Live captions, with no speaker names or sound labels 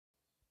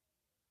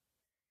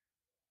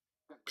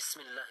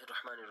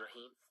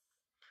Bismillahirrahmanirrahim.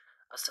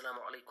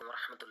 Assalamu alaikum wa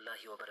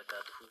rahmatullahi wa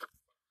barakatuhu.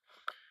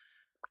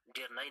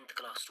 Dear 9th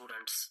class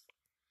students,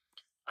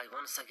 I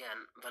once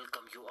again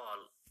welcome you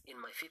all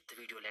in my 5th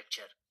video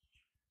lecture.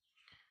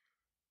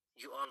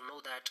 You all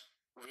know that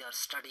we are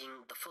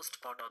studying the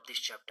first part of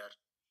this chapter,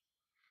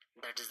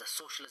 that is the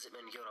socialism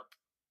in Europe.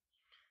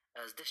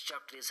 As this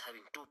chapter is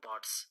having two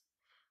parts,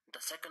 the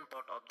second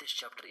part of this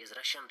chapter is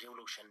Russian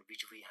Revolution,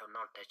 which we have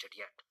not touched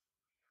yet.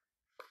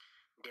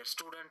 Dear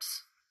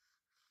students,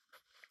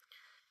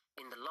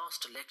 in the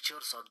last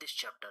lectures of this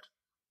chapter,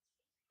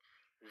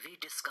 we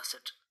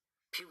discussed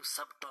few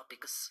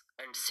subtopics,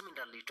 and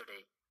similarly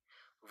today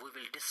we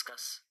will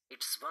discuss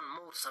its one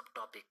more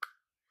subtopic,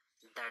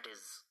 that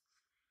is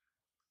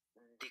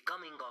the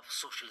coming of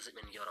socialism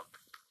in Europe.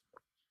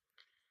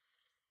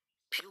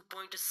 Few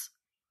points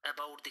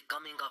about the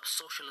coming of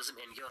socialism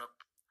in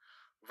Europe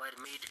were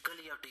made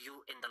clear to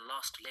you in the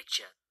last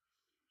lecture.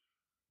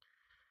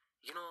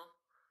 You know,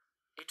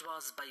 it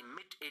was by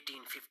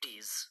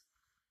mid-1850s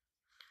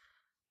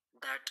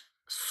that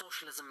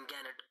socialism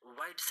gained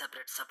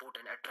widespread support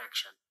and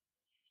attraction.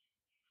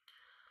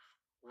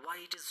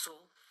 Why it is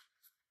so?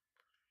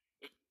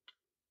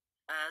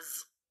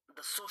 As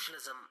the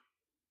socialism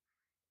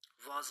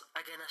was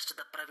against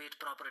the private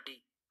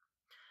property,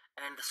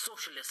 and the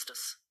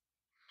socialists,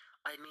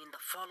 I mean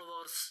the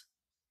followers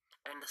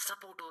and the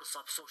supporters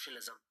of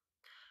socialism,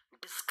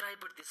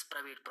 described this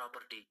private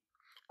property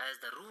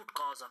as the root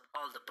cause of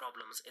all the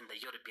problems in the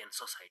European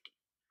society.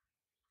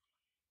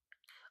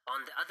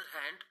 On the other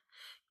hand,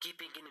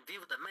 keeping in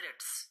view the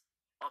merits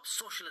of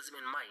socialism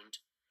in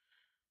mind,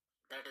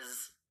 that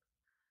is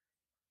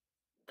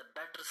the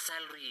better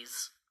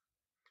salaries,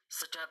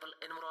 stable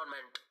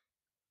environment,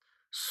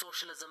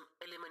 socialism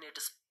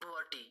eliminates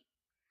poverty,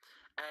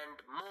 and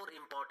more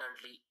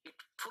importantly,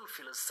 it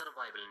fulfills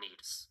survival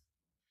needs.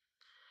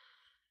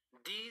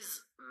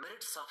 These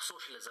merits of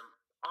socialism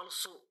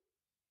also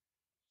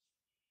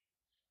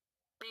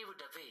paved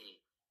the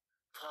way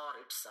for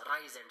its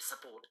rise and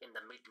support in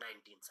the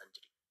mid-19th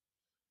century.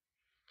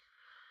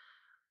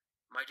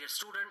 My dear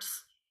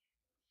students,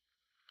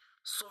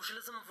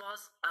 socialism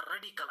was a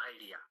radical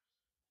idea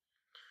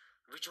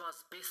which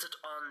was based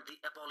on the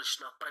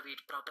abolition of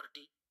private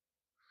property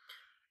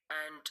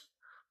and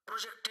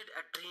projected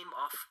a dream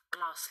of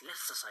classless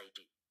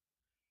society.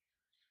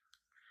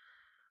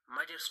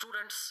 My dear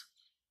students,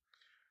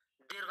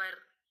 there were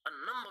a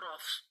number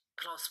of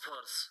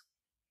philosophers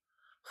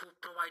who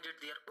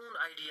provided their own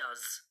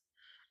ideas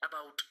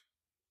about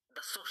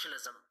the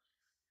socialism,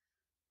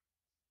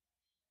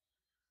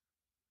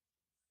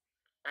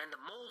 and the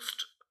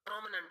most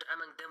prominent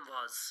among them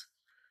was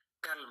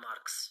Karl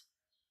Marx.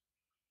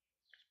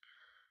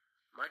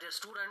 My dear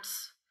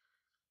students,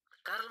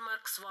 Karl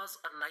Marx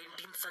was a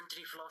 19th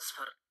century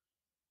philosopher,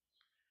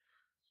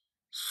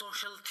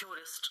 social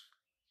theorist,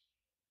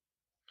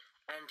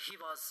 and he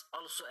was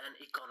also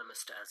an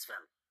economist as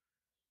well.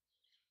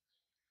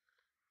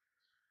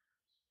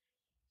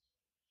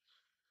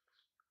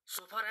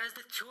 So far as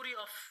the theory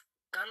of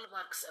Karl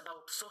Marx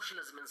about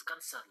socialism is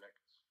concerned,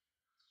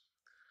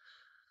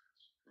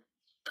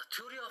 the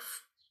theory of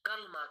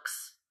Karl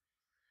Marx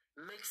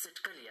makes it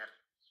clear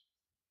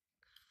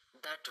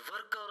that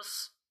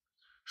workers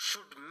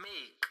should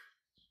make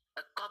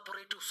a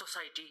cooperative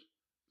society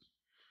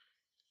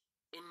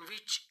in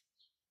which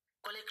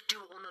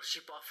collective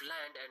ownership of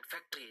land and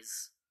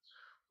factories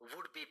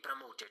would be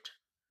promoted.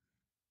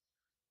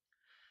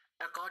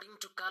 According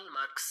to Karl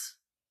Marx,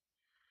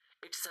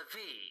 it's a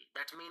way,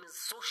 that means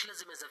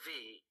socialism is a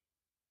way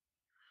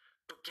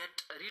to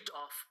get rid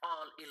of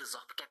all ills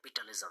of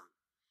capitalism.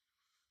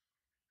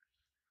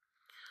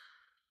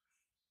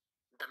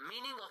 The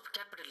meaning of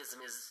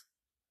capitalism is,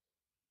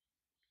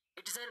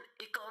 it is an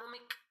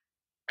economic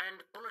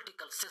and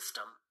political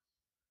system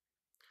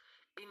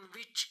in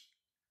which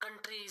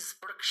countries'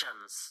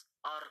 productions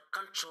are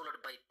controlled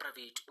by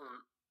private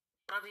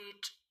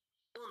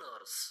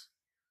owners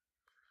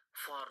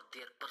for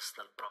their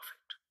personal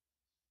profit.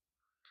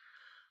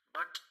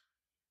 But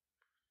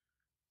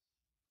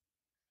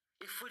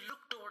if we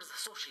look towards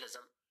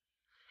socialism,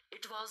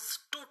 it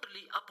was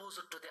totally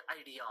opposite to the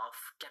idea of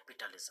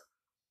capitalism.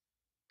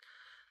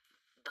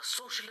 The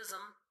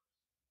socialism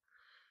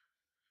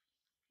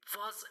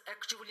was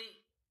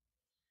actually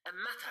a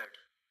method,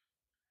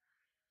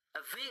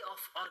 a way of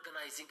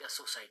organizing a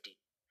society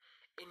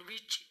in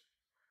which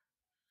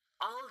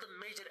all the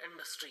major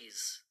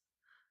industries,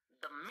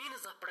 the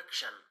means of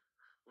production,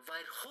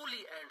 were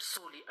wholly and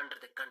solely under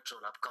the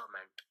control of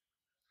government.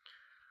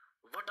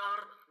 What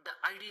are the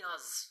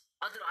ideas,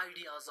 other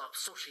ideas of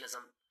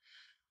socialism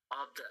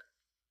of the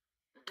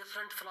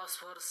different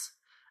philosophers?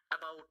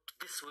 About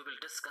this we will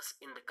discuss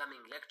in the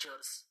coming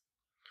lectures.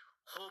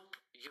 Hope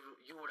you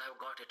would have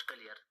got it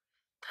clear.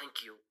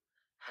 Thank you.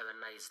 Have a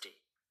nice day.